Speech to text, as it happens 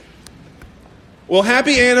Well,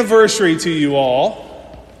 happy anniversary to you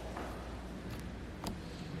all.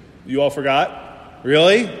 You all forgot?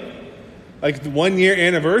 Really? Like the 1 year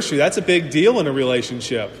anniversary, that's a big deal in a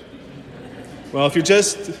relationship. Well, if you're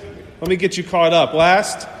let me get you caught up.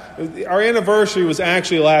 Our anniversary was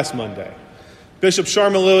actually last Monday. Bishop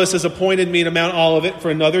Sharma Lewis has appointed me to Mount Olivet for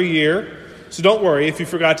another year. So don't worry if you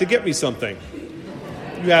forgot to get me something.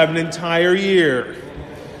 You have an entire year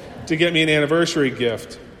to get me an anniversary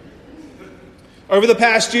gift. Over the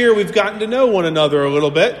past year, we've gotten to know one another a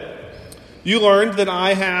little bit. You learned that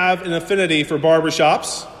I have an affinity for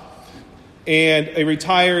barbershops and a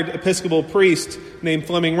retired Episcopal priest named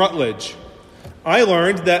Fleming Rutledge. I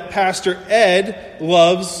learned that Pastor Ed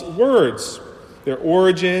loves words, their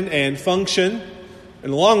origin and function.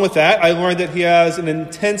 And along with that, I learned that he has an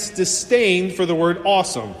intense disdain for the word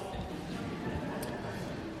awesome.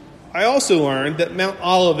 I also learned that Mount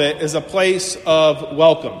Olivet is a place of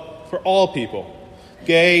welcome for all people.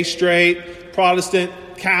 Gay, straight, Protestant,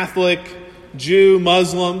 Catholic, Jew,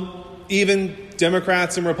 Muslim, even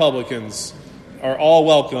Democrats and Republicans are all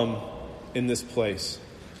welcome in this place.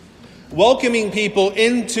 Welcoming people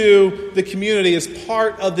into the community is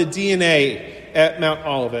part of the DNA at Mount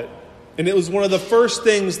Olivet. And it was one of the first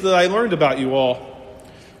things that I learned about you all.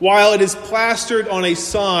 While it is plastered on a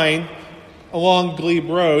sign along Glebe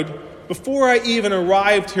Road, before I even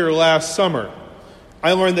arrived here last summer,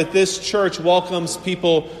 I learned that this church welcomes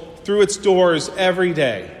people through its doors every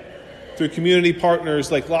day, through community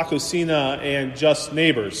partners like La Cocina and Just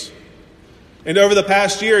Neighbors. And over the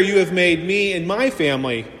past year, you have made me and my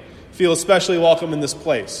family feel especially welcome in this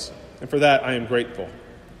place. And for that, I am grateful.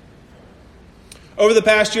 Over the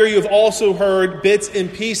past year, you have also heard bits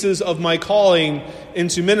and pieces of my calling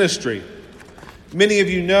into ministry. Many of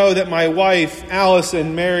you know that my wife,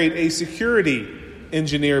 Allison, married a security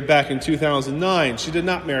engineer back in 2009. She did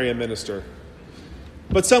not marry a minister.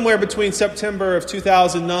 But somewhere between September of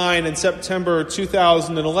 2009 and September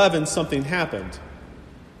 2011, something happened.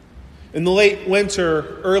 In the late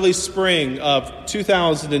winter, early spring of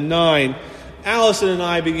 2009, Allison and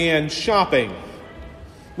I began shopping.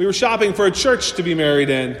 We were shopping for a church to be married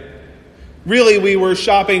in. Really, we were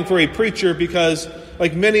shopping for a preacher because,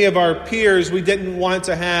 like many of our peers, we didn't want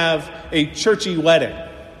to have a churchy wedding.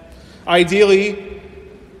 Ideally,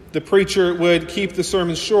 the preacher would keep the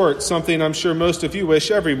sermon short, something I'm sure most of you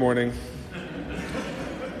wish every morning.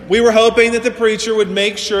 We were hoping that the preacher would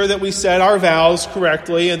make sure that we said our vows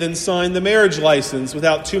correctly and then sign the marriage license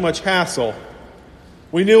without too much hassle.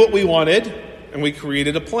 We knew what we wanted, and we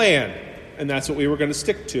created a plan, and that's what we were going to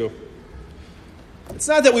stick to. It's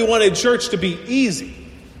not that we wanted church to be easy.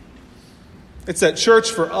 It's that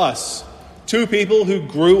church for us, two people who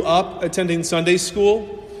grew up attending Sunday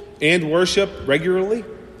school and worship regularly,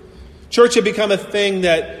 church had become a thing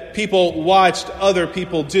that people watched other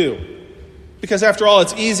people do. Because after all,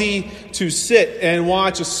 it's easy to sit and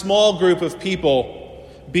watch a small group of people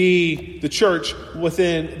be the church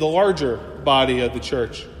within the larger body of the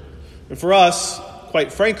church. And for us,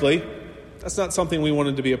 quite frankly, that's not something we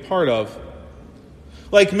wanted to be a part of.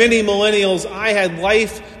 Like many millennials, I had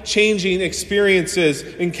life-changing experiences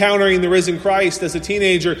encountering the risen Christ as a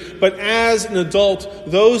teenager, but as an adult,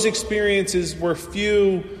 those experiences were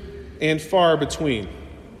few and far between.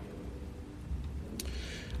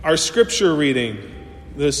 Our scripture reading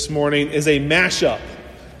this morning is a mashup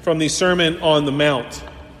from the Sermon on the Mount.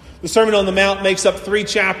 The Sermon on the Mount makes up 3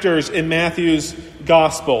 chapters in Matthew's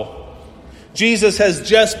Gospel. Jesus has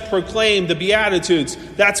just proclaimed the Beatitudes.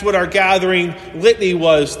 That's what our gathering litany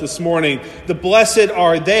was this morning. The blessed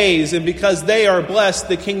are theys, and because they are blessed,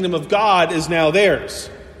 the kingdom of God is now theirs.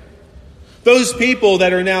 Those people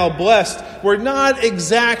that are now blessed were not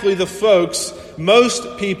exactly the folks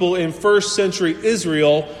most people in first century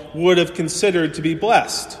Israel would have considered to be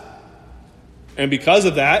blessed. And because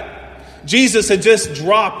of that, Jesus had just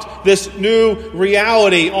dropped this new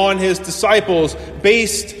reality on his disciples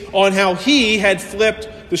based on how he had flipped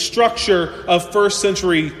the structure of first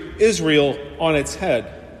century Israel on its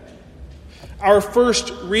head. Our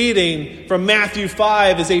first reading from Matthew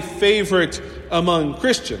 5 is a favorite among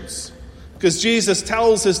Christians because Jesus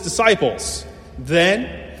tells his disciples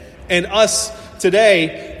then and us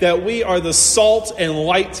today that we are the salt and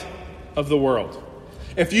light of the world.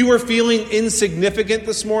 If you were feeling insignificant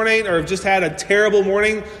this morning or have just had a terrible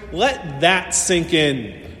morning, let that sink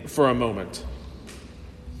in for a moment.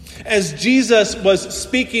 As Jesus was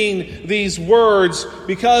speaking these words,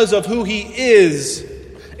 because of who he is,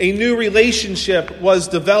 a new relationship was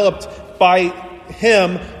developed by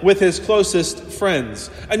him with his closest friends.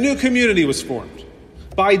 A new community was formed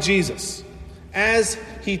by Jesus as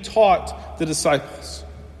he taught the disciples.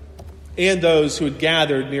 and those who had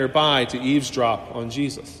gathered nearby to eavesdrop on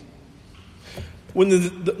Jesus. When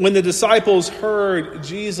the disciples heard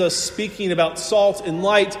Jesus speaking about salt and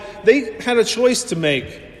light, they had a choice to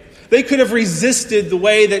make. They could have resisted the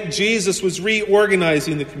way that Jesus was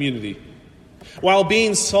reorganizing the community. While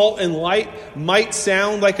being salt and light might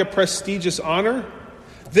sound like a prestigious honor,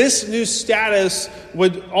 this new status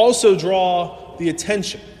would also draw the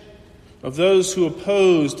attention of those who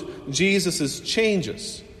opposed Jesus'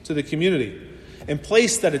 changes to the community and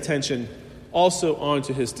placed that attention also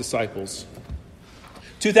onto his disciples.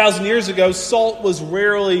 2,000 years ago, salt was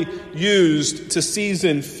rarely used to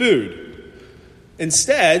season food.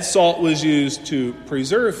 Instead, salt was used to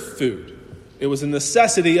preserve food. It was a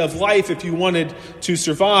necessity of life if you wanted to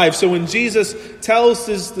survive. So when Jesus tells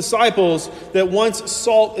his disciples that once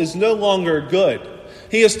salt is no longer good,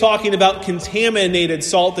 he is talking about contaminated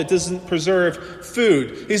salt that doesn't preserve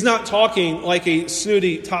food. He's not talking like a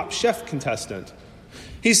snooty Top Chef contestant.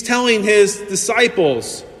 He's telling his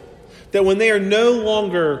disciples that when they are no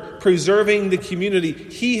longer preserving the community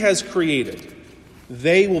he has created,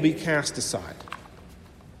 they will be cast aside.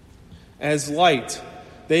 As light,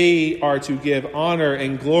 they are to give honor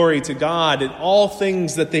and glory to God in all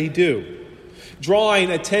things that they do,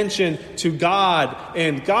 drawing attention to God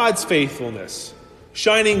and God's faithfulness,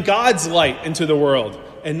 shining God's light into the world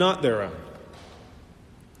and not their own.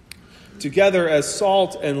 Together as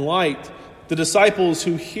salt and light, the disciples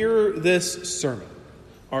who hear this sermon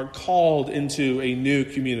are called into a new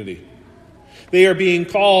community. They are being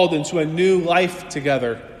called into a new life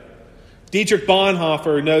together. Dietrich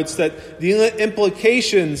Bonhoeffer notes that the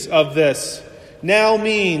implications of this now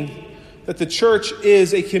mean that the church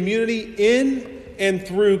is a community in and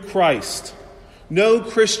through Christ. No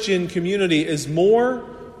Christian community is more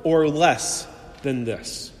or less than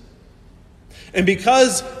this. And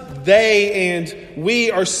because they and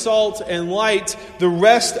we are salt and light, the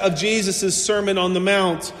rest of Jesus' Sermon on the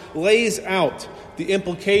Mount lays out the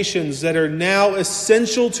implications that are now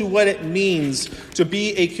essential to what it means to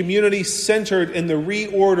be a community centered in the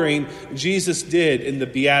reordering Jesus did in the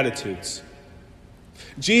Beatitudes.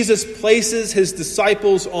 Jesus places his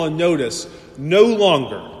disciples on notice. No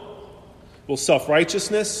longer will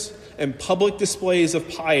self-righteousness and public displays of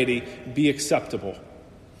piety be acceptable.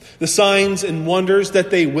 The signs and wonders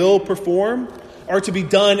that they will perform are to be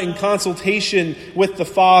done in consultation with the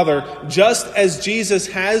Father, just as Jesus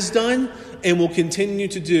has done and will continue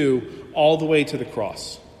to do all the way to the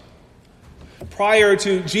cross. Prior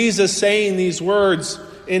to Jesus saying these words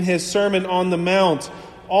in his Sermon on the Mount,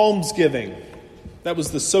 almsgiving, that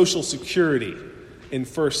was the social security in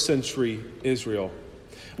first century Israel,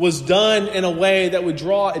 was done in a way that would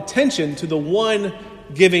draw attention to the one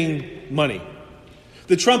giving money.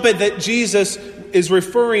 The trumpet that Jesus is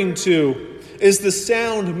referring to is the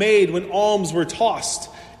sound made when alms were tossed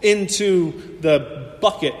into the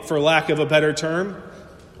bucket, for lack of a better term,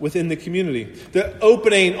 within the community. The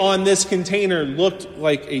opening on this container looked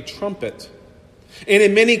like a trumpet. And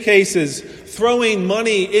in many cases, throwing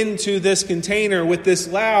money into this container with this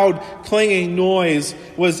loud clanging noise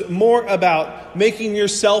was more about making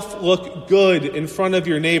yourself look good in front of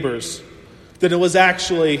your neighbors than it was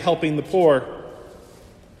actually helping the poor.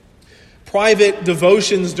 Private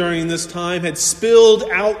devotions during this time had spilled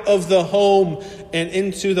out of the home and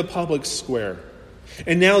into the public square.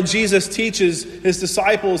 And now Jesus teaches his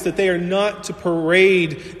disciples that they are not to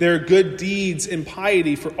parade their good deeds and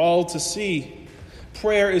piety for all to see.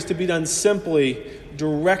 Prayer is to be done simply,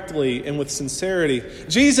 directly, and with sincerity.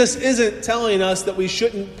 Jesus isn't telling us that we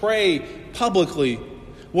shouldn't pray publicly.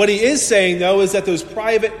 What he is saying, though, is that those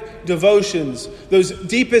private devotions, those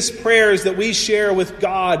deepest prayers that we share with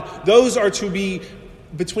God, those are to be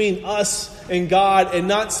between us and God and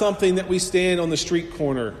not something that we stand on the street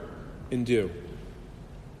corner and do.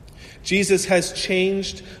 Jesus has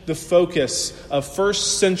changed the focus of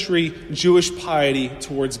first century Jewish piety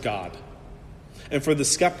towards God. And for the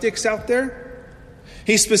skeptics out there,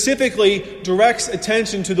 he specifically directs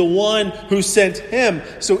attention to the one who sent him.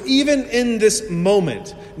 So even in this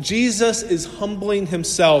moment, Jesus is humbling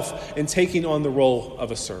himself and taking on the role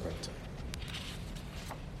of a servant.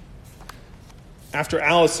 After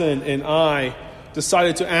Allison and I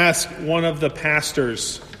decided to ask one of the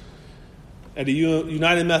pastors at a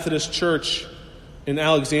United Methodist Church in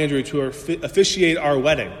Alexandria to officiate our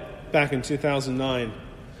wedding back in 2009,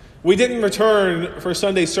 we didn't return for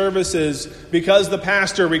Sunday services because the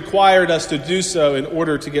pastor required us to do so in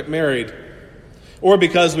order to get married, or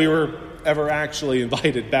because we were ever actually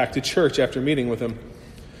invited back to church after meeting with him.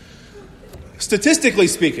 Statistically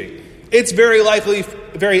speaking, it's very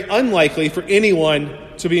unlikely for anyone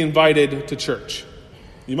to be invited to church.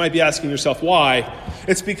 You might be asking yourself why.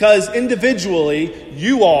 It's because individually,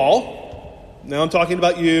 you all, now I'm talking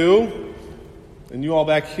about you, and you all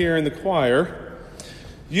back here in the choir,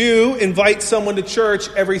 you invite someone to church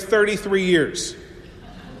every 33 years.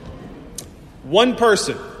 One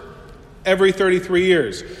person every 33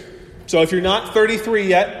 years. So if you're not 33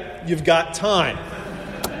 yet, you've got time.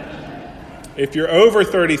 If you're over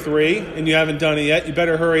 33 and you haven't done it yet, you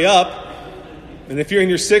better hurry up. And if you're in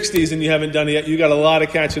your 60s and you haven't done it yet, you got a lot of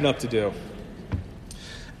catching up to do.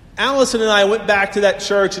 Allison and I went back to that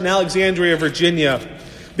church in Alexandria, Virginia,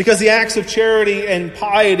 because the acts of charity and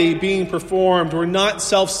piety being performed were not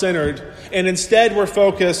self-centered, and instead were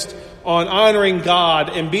focused on honoring God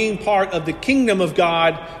and being part of the kingdom of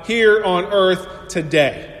God here on earth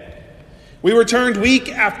today. We returned week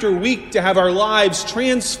after week to have our lives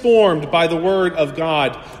transformed by the Word of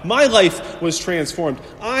God. My life was transformed.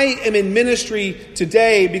 I am in ministry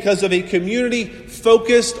today because of a community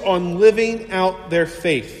focused on living out their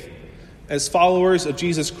faith as followers of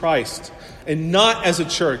Jesus Christ, and not as a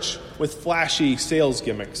church with flashy sales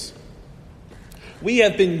gimmicks. We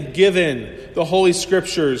have been given the Holy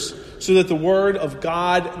Scriptures so that the Word of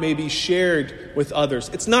God may be shared with others.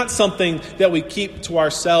 It's not something that we keep to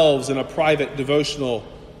ourselves in a private devotional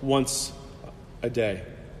once a day.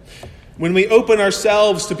 When we open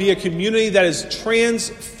ourselves to be a community that is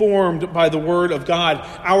transformed by the Word of God,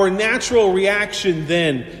 our natural reaction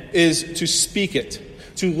then is to speak it,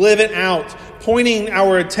 to live it out, pointing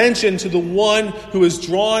our attention to the one who has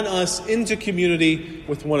drawn us into community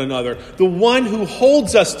with one another, the one who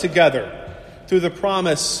holds us together through the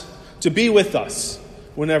promise to be with us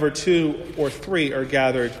whenever 2 or 3 are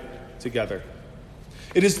gathered together.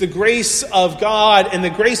 It is the grace of God and the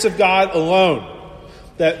grace of God alone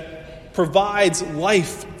that provides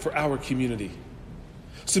life for our community.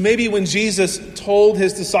 So maybe when Jesus told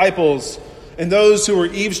his disciples and those who were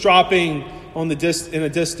eavesdropping in a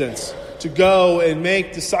distance to go and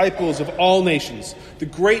make disciples of all nations, the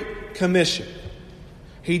Great Commission,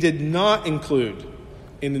 he did not include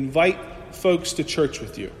and invite folks to church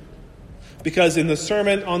with you. Because in the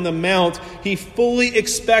Sermon on the Mount, he fully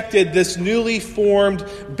expected this newly formed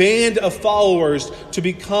band of followers to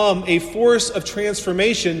become a force of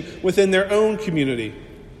transformation within their own community.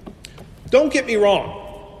 Don't get me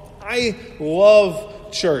wrong. I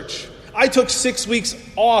love church. I took 6 weeks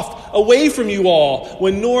off away from you all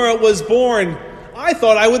when Nora was born. I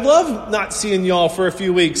thought I would love not seeing y'all for a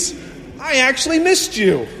few weeks. I actually missed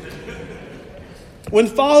you. When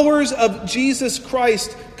followers of Jesus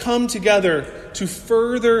Christ come together to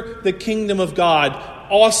further the kingdom of God,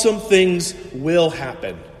 awesome things will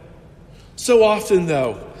happen. So often,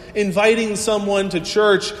 though, inviting someone to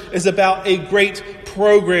church is about a great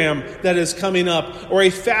program that is coming up, or a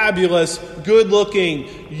fabulous,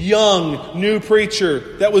 good-looking, young, new preacher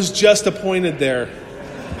that was just appointed there.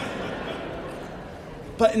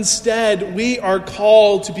 But instead, we are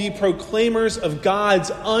called to be proclaimers of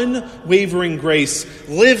God's unwavering grace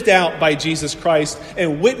lived out by Jesus Christ,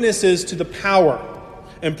 and witnesses to the power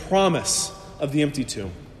and promise of the empty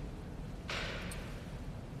tomb.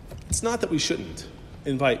 It's not that we shouldn't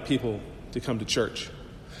invite people to come to church.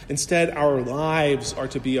 Instead, our lives are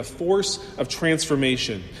to be a force of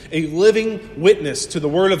transformation, a living witness to the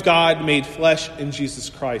Word of God made flesh in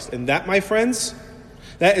Jesus Christ. And that, my friends,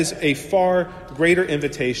 that is a far greater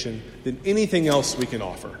invitation than anything else we can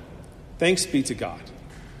offer. Thanks be to God.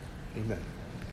 Amen.